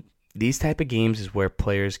 These type of games is where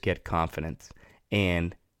players get confidence.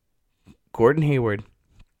 And Gordon Hayward,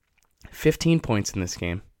 15 points in this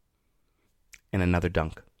game, and another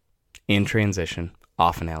dunk. In transition,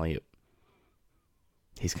 off an alley-oop.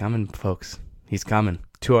 He's coming, folks. He's coming.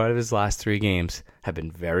 2 out of his last 3 games have been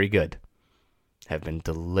very good. Have been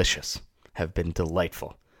delicious. Have been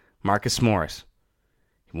delightful. Marcus Morris.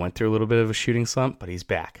 He went through a little bit of a shooting slump, but he's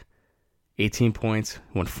back. 18 points.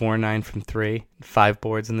 Went 4-9 from 3. 5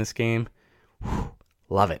 boards in this game. Whew,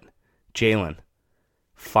 love it. Jalen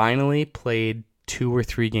finally played 2 or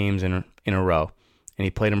 3 games in a row, and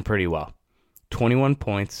he played them pretty well. 21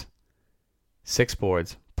 points, 6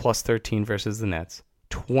 boards, plus 13 versus the Nets.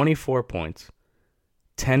 24 points,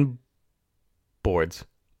 10 boards,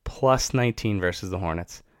 plus 19 versus the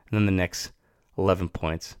Hornets. And then the Knicks, 11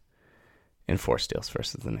 points and 4 steals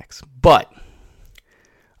versus the Knicks. But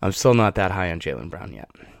I'm still not that high on Jaylen Brown yet.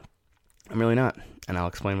 I'm really not, and I'll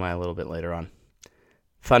explain why a little bit later on.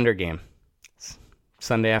 Thunder game.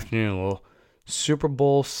 Sunday afternoon, a little Super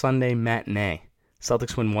Bowl Sunday matinee.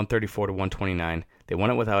 Celtics win 134-129. They won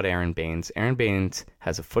it without Aaron Baines. Aaron Baines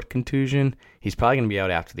has a foot contusion. He's probably going to be out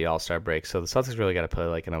after the All-Star break, so the Celtics really got to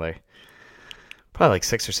play another, probably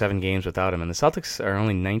 6 or 7 games without him. And the Celtics are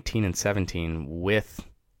only 19-17 with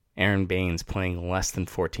Aaron Baines playing less than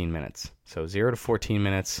 14 minutes. So 0 to 14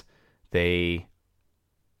 minutes, they're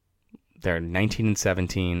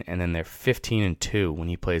 19-17, and then they're 15-2 when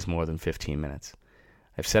he plays more than 15 minutes.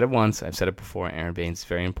 I've said it once. I've said it before. Aaron Baines is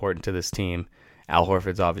very important to this team. Al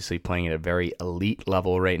Horford's obviously playing at a very elite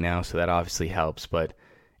level right now, so that obviously helps. But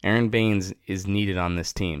Aaron Baines is needed on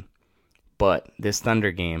this team. But this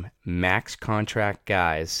Thunder game, max contract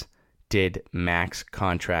guys did max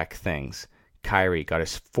contract things. Kyrie got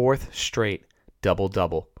his 4th straight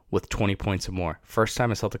double-double with 20 points or more. First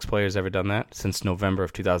time a Celtics player has ever done that since November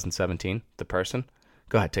of 2017. The person?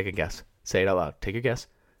 Go ahead, take a guess. Say it out loud. Take a guess.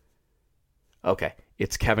 Okay,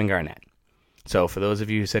 it's Kevin Garnett. So for those of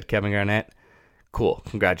you who said Kevin Garnett, cool,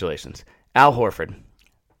 congratulations. Al Horford,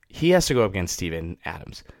 he has to go up against Steven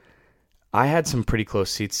Adams. I had some pretty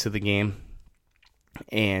close seats to the game.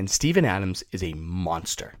 And Steven Adams is a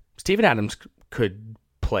monster. Steven Adams could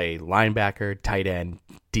play linebacker, tight end,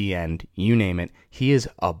 D-end, you name it. He is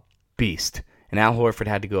a beast. And Al Horford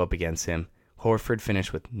had to go up against him. Horford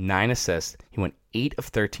finished with 9 assists. He went 8 of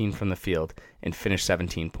 13 from the field and finished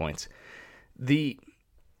 17 points. The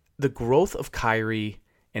growth of Kyrie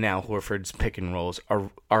and Al Horford's pick and rolls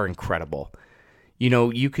are incredible. You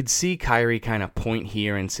know, you could see Kyrie kind of point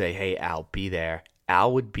here and say, hey, Al, be there.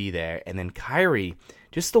 Al would be there. And then Kyrie,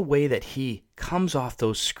 just the way that he comes off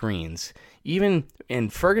those screens,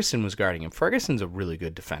 and Ferguson was guarding him. Ferguson's a really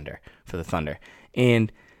good defender for the Thunder.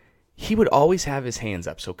 And he would always have his hands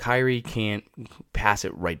up, so Kyrie can't pass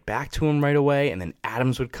it right back to him right away, and then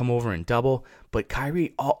Adams would come over and double. But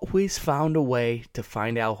Kyrie always found a way to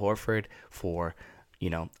find Al Horford for,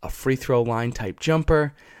 a free throw line type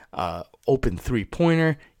jumper, open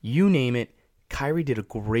three-pointer, you name it. Kyrie did a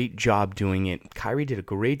great job doing it. Kyrie did a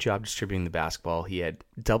great job distributing the basketball. He had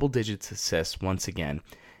double-digit assists once again.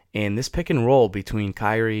 And this pick and roll between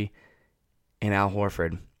Kyrie and Al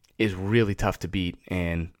Horford is really tough to beat.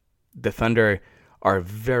 And the Thunder are a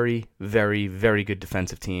very, very, very good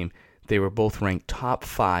defensive team. They were both ranked top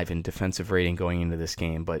 5 in defensive rating going into this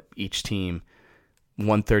game, but each team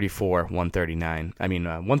 134 to 129.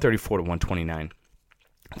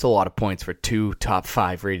 That's a lot of points for 2 top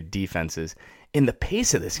 5 rated defenses. And the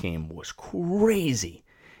pace of this game was crazy.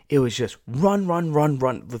 It was just run.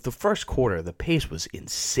 The first quarter, the pace was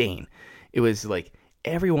insane. It was like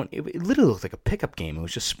everyone, it literally looked like a pickup game. It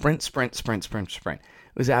was just sprint. It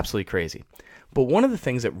was absolutely crazy. But one of the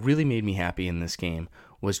things that really made me happy in this game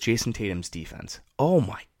was Jason Tatum's defense. Oh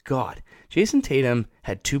my God. Jason Tatum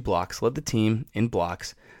had 2 blocks, led the team in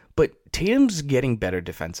blocks, but Tatum's getting better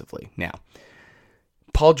defensively. Now,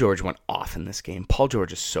 Paul George went off in this game. Paul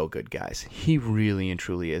George is so good, guys. He really and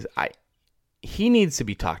truly is. He needs to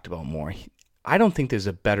be talked about more. I don't think there's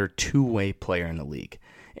a better two-way player in the league.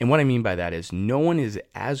 And what I mean by that is no one is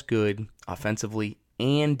as good offensively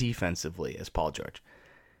and defensively as Paul George.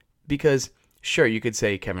 Because, sure, you could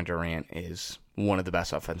say Kevin Durant is one of the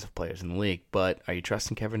best offensive players in the league, but are you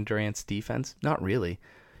trusting Kevin Durant's defense? Not really.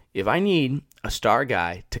 If I need a star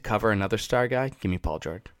guy to cover another star guy, give me Paul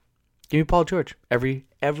George. Give me Paul George every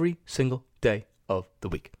single day of the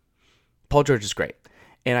week. Paul George is great.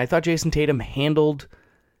 And I thought Jason Tatum handled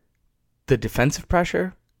the defensive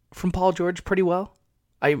pressure from Paul George pretty well.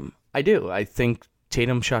 I do. I think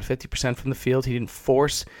Tatum shot 50% from the field. He didn't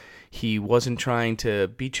force. He wasn't trying to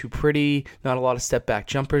be too pretty. Not a lot of step-back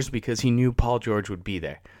jumpers because he knew Paul George would be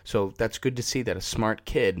there. So that's good to see that a smart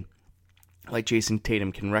kid like Jason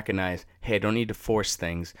Tatum can recognize, hey, I don't need to force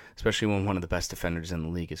things, especially when one of the best defenders in the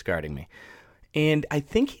league is guarding me. And I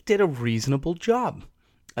think he did a reasonable job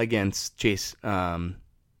against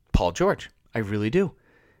Paul George. I really do.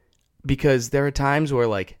 Because there are times where,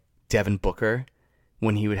 like, Devin Booker,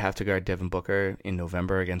 when he would have to guard Devin Booker in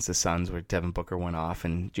November against the Suns, where Devin Booker went off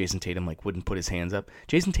and Jason Tatum, wouldn't put his hands up.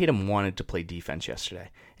 Jason Tatum wanted to play defense yesterday.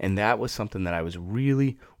 And that was something that I was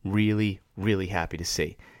really, really, really happy to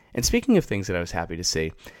see. And speaking of things that I was happy to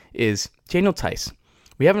see is Daniel Theis.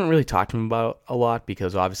 We haven't really talked to him about a lot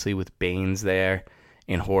because obviously with Baines there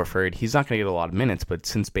and Horford, he's not going to get a lot of minutes. But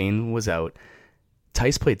since Baines was out,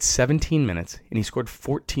 Theis played 17 minutes and he scored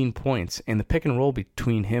 14 points. And the pick and roll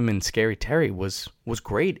between him and Scary Terry was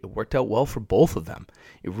great. It worked out well for both of them.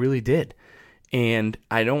 It really did. And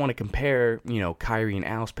I don't want to compare, Kyrie and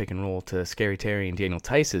Al's pick and roll to Scary Terry and Daniel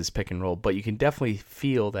Theis's pick and roll, but you can definitely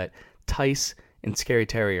feel that Theis and Scary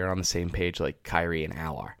Terry are on the same page like Kyrie and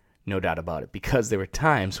Al are. No doubt about it. Because there were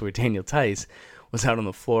times where Daniel Theis was out on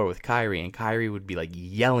the floor with Kyrie, and Kyrie would be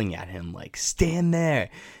yelling at him, stand there.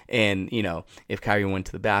 And, if Kyrie went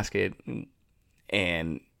to the basket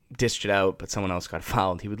and dished it out, but someone else got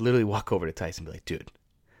fouled, he would literally walk over to Theis and be like, dude,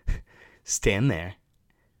 stand there,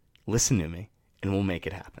 listen to me, and we'll make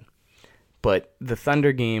it happen. But the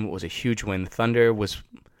Thunder game was a huge win. The Thunder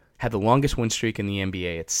had the longest win streak in the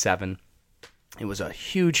NBA at 7. It was a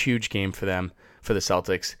huge, huge game for them, for the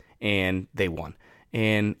Celtics, and they won.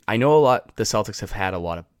 And I know the Celtics have had a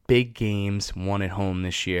lot of big games won at home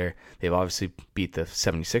this year. They've obviously beat the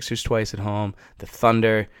 76ers twice at home. The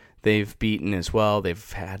Thunder, they've beaten as well.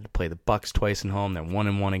 They've had to play the Bucks twice at home. They're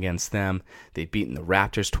 1-1 against them. They've beaten the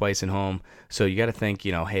Raptors twice at home. So you got to think,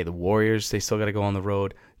 hey, the Warriors, they still got to go on the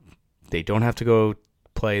road. They don't have to go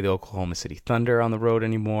play the Oklahoma City Thunder on the road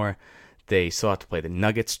anymore. They still have to play the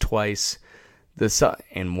Nuggets twice.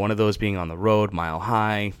 And one of those being on the road, Mile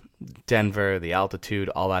High, Denver, the altitude,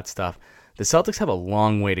 all that stuff. The Celtics have a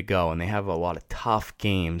long way to go, and they have a lot of tough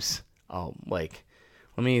games.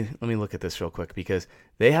 Let let me look at this real quick because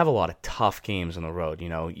they have a lot of tough games on the road. You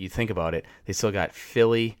know, you think about it, they still got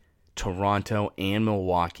Philly, Toronto, and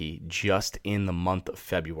Milwaukee just in the month of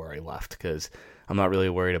February left because I'm not really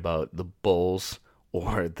worried about the Bulls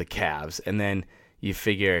or the Cavs. And then you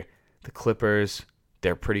figure the Clippers,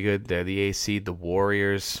 they're pretty good. They're the AC. The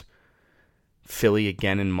Warriors, Philly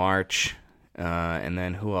again in March. And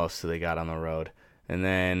then who else do they got on the road? And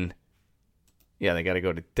then, yeah, they got to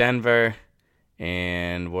go to Denver.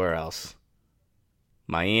 And where else?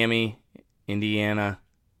 Miami, Indiana,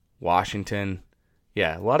 Washington.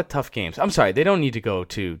 Yeah, a lot of tough games. I'm sorry, they don't need to go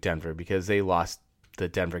to Denver because they lost the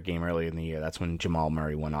Denver game earlier in the year. That's when Jamal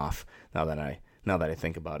Murray went off, now that I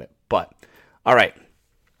think about it. But, all right.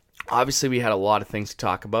 Obviously, we had a lot of things to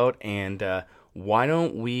talk about, and why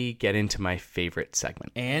don't we get into my favorite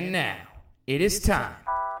segment? And now, it is time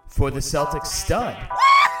for the Celtics stud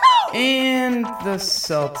and the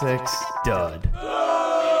Celtics dud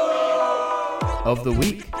of the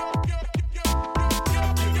week.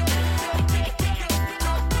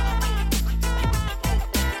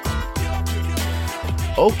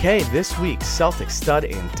 Okay, this week's Celtics stud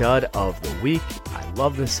and dud of the week. I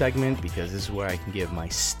love this segment because this is where I can give my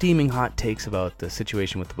steaming hot takes about the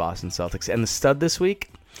situation with the Boston Celtics. And the stud this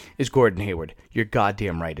week is Gordon Hayward. You're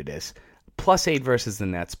goddamn right it is. +8 versus the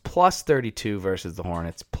Nets, +32 versus the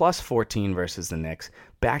Hornets, +14 versus the Knicks.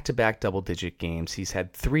 Back-to-back double-digit games. He's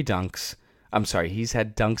had dunks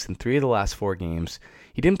in 3 of the last 4 games.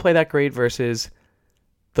 He didn't play that great versus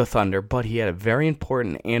the Thunder, but he had a very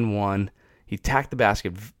important and one. He attacked the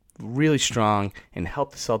basket really strong and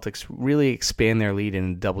helped the Celtics really expand their lead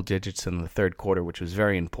in double digits in the third quarter, which was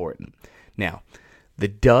very important. Now, the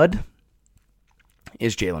dud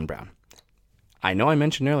is Jaylen Brown. I know I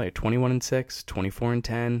mentioned earlier 21-6,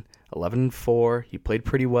 24-10, 11-4. He played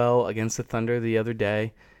pretty well against the Thunder the other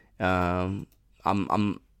day. I'm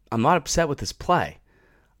not upset with his play.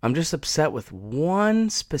 I'm just upset with one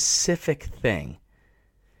specific thing.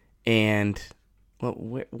 And well,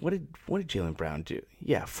 what did Jaylen Brown do?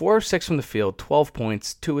 Yeah, 4 of 6 from the field, 12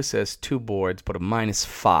 points, 2 assists, 2 boards, but a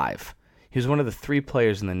 -5. He was one of the 3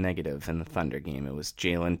 players in the negative in the Thunder game. It was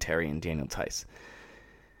Jalen, Terry, and Daniel Tice.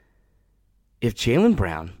 If Jaylen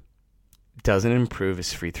Brown doesn't improve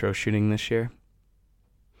his free throw shooting this year,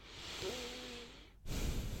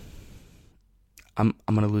 I'm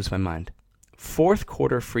going to lose my mind. Fourth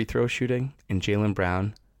quarter free throw shooting and Jaylen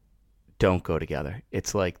Brown don't go together.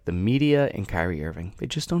 It's like the media and Kyrie Irving. They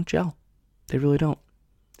just don't gel. They really don't.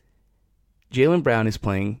 Jaylen Brown is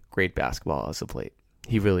playing great basketball as of late.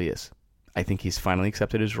 He really is. I think he's finally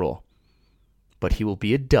accepted his role. But he will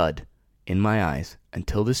be a dud in my eyes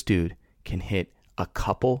until this dude can hit a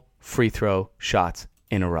couple free throw shots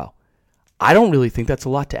in a row. I don't really think that's a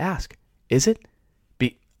lot to ask. Is it?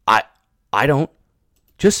 I don't.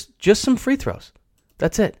 Just some free throws.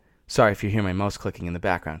 That's it. Sorry if you hear my mouse clicking in the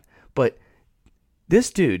background. But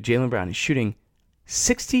this dude, Jaylen Brown, is shooting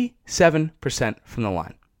 67% from the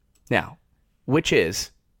line. Now, which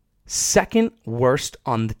is second worst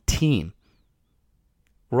on the team.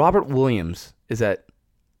 Robert Williams is at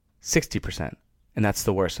 60%, and that's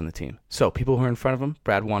the worst on the team. So, people who are in front of him,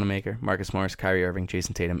 Brad Wanamaker, Marcus Morris, Kyrie Irving,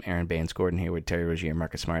 Jason Tatum, Aaron Baines, Gordon Hayward, Terry Rozier,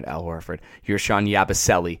 Marcus Smart, Al Horford, Yershon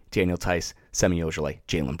Yabusele, Daniel Tice, Semi Ojeleye,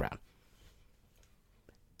 Jaylen Brown.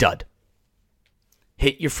 Dud.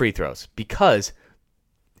 Hit your free throws, because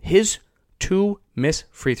his 2 missed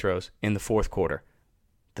free throws in the fourth quarter,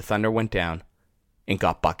 the Thunder went down and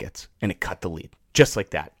got buckets, and it cut the lead. Just like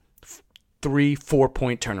that. 3-4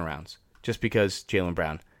 point turnarounds, just because Jaylen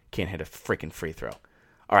Brown can't hit a freaking free throw.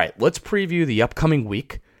 All right, let's preview the upcoming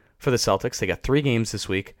week for the Celtics. They got 3 games this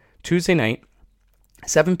week. Tuesday night,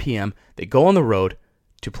 7 p.m., they go on the road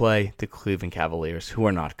to play the Cleveland Cavaliers, who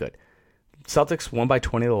are not good. Celtics won by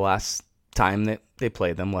 20 the last time that they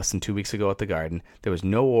played them, less than 2 weeks ago at the Garden. There was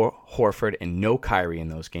no Horford and no Kyrie in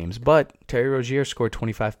those games, but Terry Rozier scored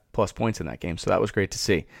 25-plus points in that game, so that was great to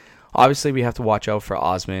see. Obviously, we have to watch out for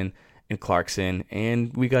Osman and Clarkson,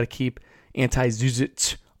 and we got to keep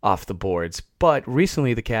Anti-Zuzic off the boards. But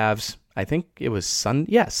recently, the Cavs, I think it was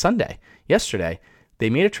Sunday, yesterday, they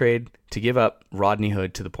made a trade to give up Rodney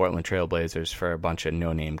Hood to the Portland Trail Blazers for a bunch of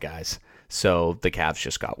no-name guys. So the Cavs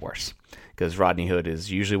just got worse, because Rodney Hood is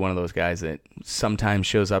usually one of those guys that sometimes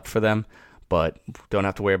shows up for them, but don't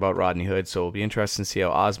have to worry about Rodney Hood. So it'll be interesting to see how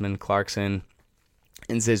Osman, Clarkson,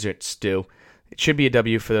 and Zizic do. It should be a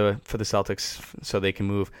W for the Celtics, so they can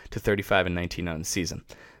move to 35-19 on the season.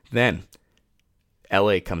 Then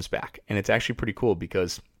LA comes back, and it's actually pretty cool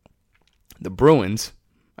because the Bruins,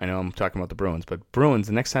 I know I'm talking about the Bruins, but Bruins,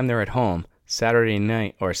 the next time they're at home, Saturday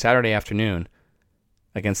night or Saturday afternoon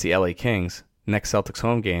against the LA Kings, Next Celtics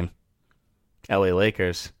home game, LA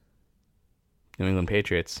Lakers, New England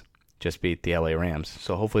Patriots just beat the LA Rams.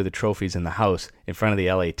 So hopefully the trophy's in the house in front of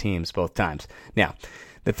the LA teams both times. Now,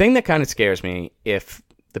 the thing that kind of scares me, if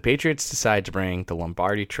the Patriots decide to bring the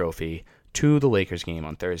Lombardi Trophy to the Lakers game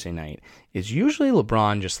on Thursday night, is usually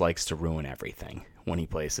LeBron just likes to ruin everything when he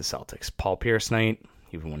plays the Celtics. Paul Pierce night,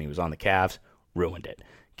 even when he was on the Cavs, ruined it.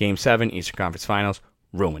 Game 7, Eastern Conference Finals,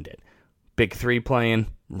 ruined it. Big 3 playing,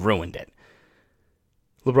 ruined it.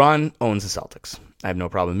 LeBron owns the Celtics. I have no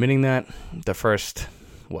problem admitting that. The first,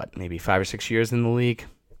 maybe 5 or 6 years in the league,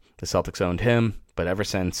 the Celtics owned him, but ever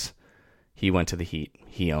since he went to the Heat,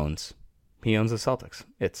 he owns the Celtics.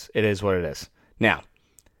 It is what it is. Now,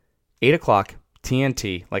 8 o'clock,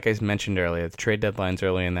 TNT, like I mentioned earlier, the trade deadline's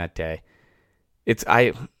early in that day.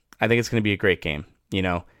 I think it's going to be a great game. You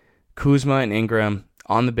know, Kuzma and Ingram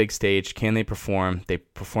on the big stage, can they perform? They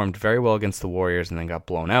performed very well against the Warriors and then got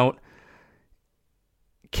blown out.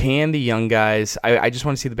 Can the young guys... I just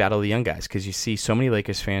want to see the battle of the young guys, because you see so many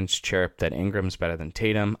Lakers fans chirp that Ingram's better than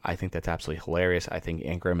Tatum. I think that's absolutely hilarious. I think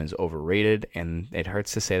Ingram is overrated, and it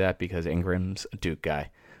hurts to say that because Ingram's a Duke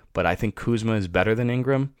guy. But I think Kuzma is better than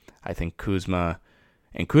Ingram. I think Kuzma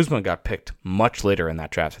got picked much later in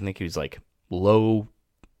that draft. I think he was like low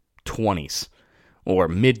 20s or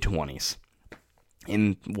mid 20s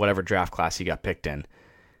in whatever draft class he got picked in.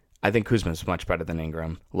 I think Kuzma is much better than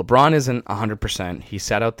Ingram. LeBron isn't 100%. He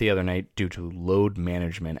sat out the other night due to load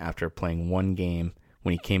management after playing one game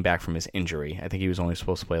when he came back from his injury. I think he was only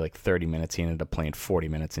supposed to play like 30 minutes. He ended up playing 40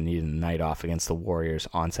 minutes and needed a night off against the Warriors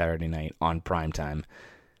on Saturday night on primetime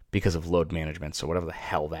because of load management, so whatever the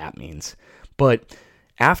hell that means. But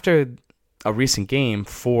after a recent game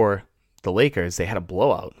for the Lakers, they had a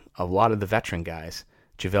blowout. A lot of the veteran guys,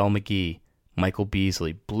 JaVale McGee, Michael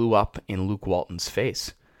Beasley, blew up in Luke Walton's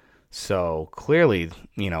face. So clearly,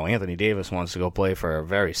 Anthony Davis wants to go play for a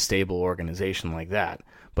very stable organization like that.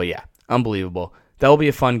 But yeah, unbelievable. That will be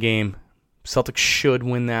a fun game. Celtics should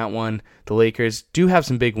win that one. The Lakers do have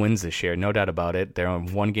some big wins this year, no doubt about it. They're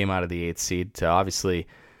on one game out of the 8th seed to obviously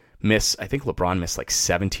miss. I think LeBron missed like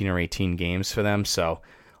 17 or 18 games for them. So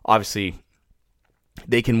obviously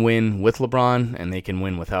they can win with LeBron and they can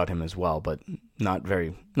win without him as well, but not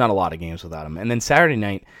a lot of games without him. And then Saturday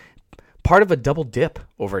night, part of a double dip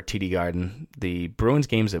over at TD Garden. The Bruins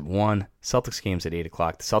game's at 1, Celtics game's at 8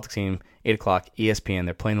 o'clock. The Celtics game, 8 o'clock, ESPN.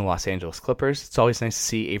 They're playing the Los Angeles Clippers. It's always nice to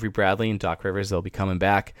see Avery Bradley and Doc Rivers. They'll be coming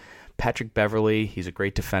back. Patrick Beverley, he's a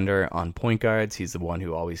great defender on point guards. He's the one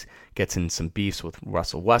who always gets in some beefs with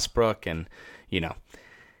Russell Westbrook. And,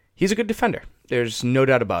 he's a good defender. There's no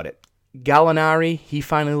doubt about it. Gallinari, he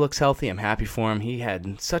finally looks healthy. I'm happy for him. He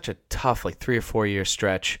had such a tough 3 or 4 year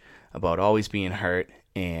stretch about always being hurt.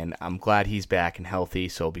 And I'm glad he's back and healthy,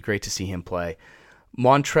 so it'll be great to see him play.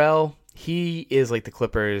 Montrell, he is like the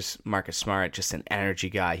Clippers' Marcus Smart, just an energy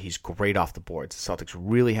guy. He's great off the boards. The Celtics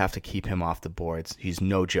really have to keep him off the boards. He's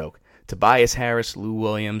no joke. Tobias Harris, Lou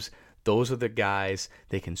Williams, those are the guys.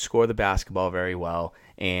 They can score the basketball very well,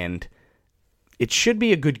 and it should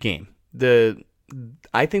be a good game.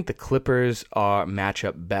 I think the Clippers match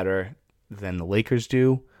up better than the Lakers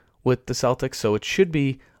do with the Celtics, so it should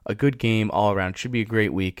be a good game all around. It should be a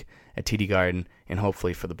great week at TD Garden and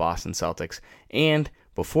hopefully for the Boston Celtics. And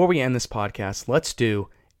before we end this podcast, let's do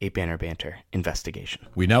a Banner Banter investigation.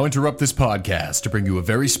 We now interrupt this podcast to bring you a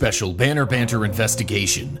very special Banner Banter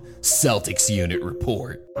investigation, Celtics Unit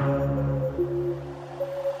Report.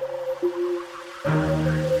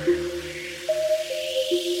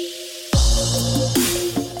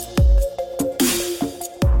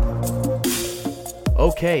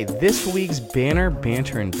 Okay, this week's Banner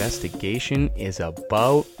Banter investigation is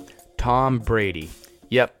about Tom Brady.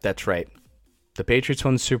 Yep, that's right. The Patriots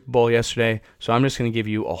won the Super Bowl yesterday, so I'm just going to give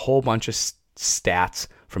you a whole bunch of stats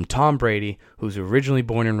from Tom Brady, who's originally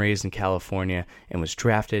born and raised in California and was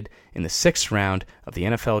drafted in the 6th round of the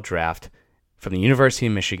NFL draft from the University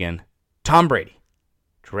of Michigan. Tom Brady,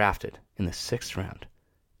 drafted in the 6th round,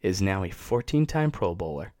 is now a 14-time Pro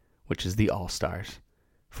Bowler, which is the All-Stars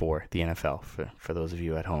for the NFL, for those of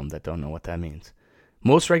you at home that don't know what that means.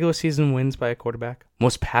 Most regular season wins by a quarterback,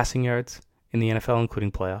 most passing yards in the NFL,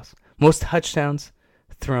 including playoffs, most touchdowns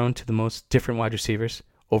thrown to the most different wide receivers,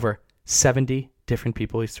 over 70 different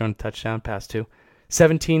people he's thrown a touchdown pass to,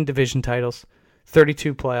 17 division titles,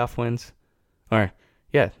 32 playoff wins,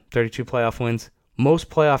 32 playoff wins, most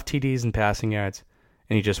playoff TDs and passing yards,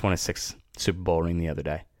 and he just won a 6th Super Bowl ring the other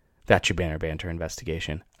day. That's your Banner Banter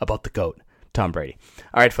investigation about the GOAT, Tom Brady.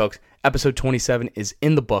 All right, folks, episode 27 is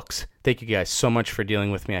in the books. Thank you guys so much for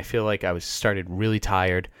dealing with me. I feel like I started really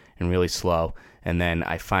tired and really slow, and then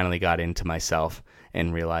I finally got into myself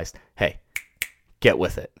and realized, hey, get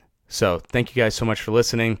with it. So thank you guys so much for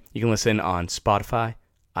listening. You can listen on Spotify,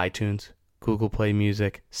 iTunes, Google Play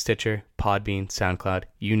Music, Stitcher, Podbean, SoundCloud,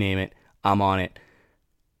 you name it. I'm on it.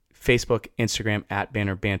 Facebook, Instagram,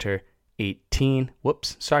 @BannerBanter18.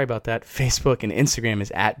 Whoops, sorry about that. Facebook and Instagram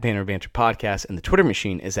is @BannerBanterPodcast, and the Twitter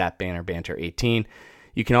machine is @BannerBanter18.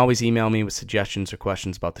 You can always email me with suggestions or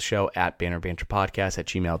questions about the show at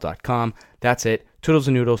bannerbanterpodcast@gmail.com. That's it. Toodles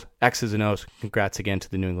and noodles, X's and O's. Congrats again to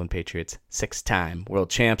the New England Patriots, 6-time world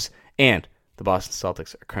champs, and the Boston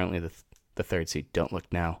Celtics are currently the third seed. Don't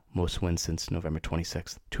look now. Most wins since November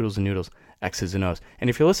 26th. Toodles and noodles, X's and O's. And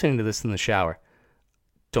if you're listening to this in the shower,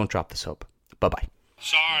 don't drop the soap. Bye-bye.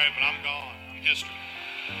 Sorry, but I'm gone. I'm history.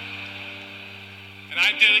 And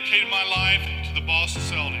I dedicated my life to the Boston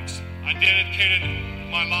Celtics. I dedicated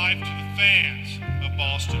my life to the fans of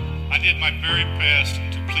Boston. I did my very best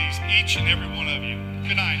to please each and every one of you.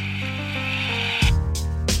 Good night.